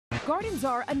Gardens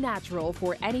are a natural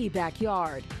for any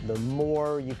backyard. The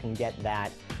more you can get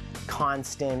that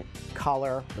constant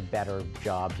color, the better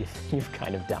job you've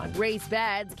kind of done. Raised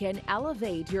beds can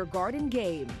elevate your garden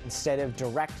game. Instead of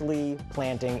directly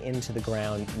planting into the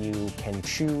ground, you can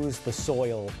choose the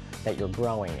soil that you're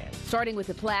growing in. Starting with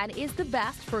a plan is the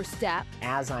best first step.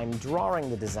 As I'm drawing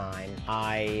the design,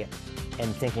 I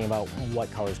am thinking about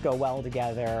what colors go well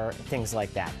together, things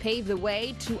like that. Pave the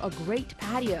way to a great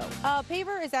patio.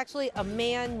 Paver is actually a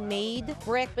man-made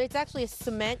brick, but it's actually a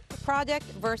cement product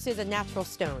versus a natural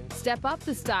stone. Step up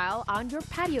the style on your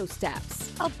patio steps.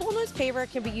 A bullnose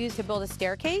paver can be used to build a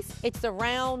staircase. It's the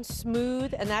round,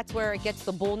 smooth, and that's where it gets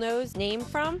the bullnose name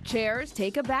from. Chairs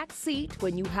take a back seat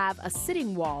when you have a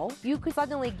sitting wall. You could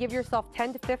suddenly give yourself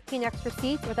 10 to 15 extra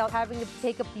seats without having to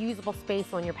take up usable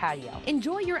space on your patio.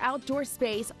 Enjoy your outdoor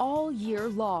space all year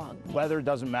long. Weather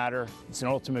doesn't matter. It's an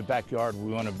ultimate backyard.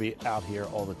 We want to be out here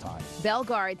all the time.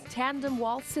 Belgard's tandem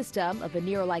wall system, a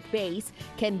veneer-like base,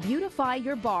 can beautify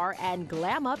your bar and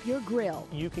glam up your grill.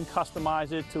 You can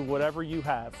customize it to whatever you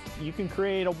have. You can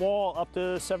create a wall up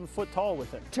to 7 foot tall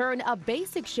with it. Turn a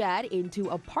basic shed into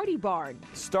a party barn.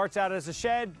 Starts out as a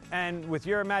shed, and with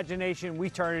your imagination, we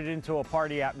turn it into a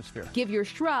party atmosphere. Give your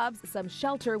shrubs some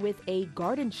shelter with a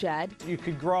garden shed. You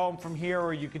could grow them from here,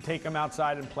 or you could take them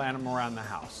outside and plant them around the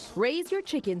house. Raise your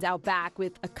chickens out back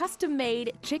with a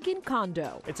custom-made chicken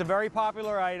condo. It's a very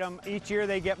popular item. Each year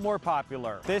they get more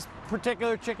popular. This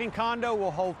particular chicken condo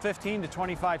will hold 15 to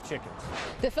 25 chickens.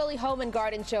 The Philly Home and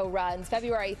Garden Show runs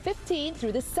February 15th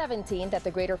through the 17th at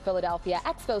the Greater Philadelphia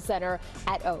Expo Center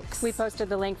at Oaks. We posted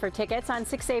the link for tickets on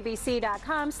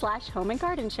 6abc.com/Home and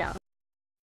Garden Show.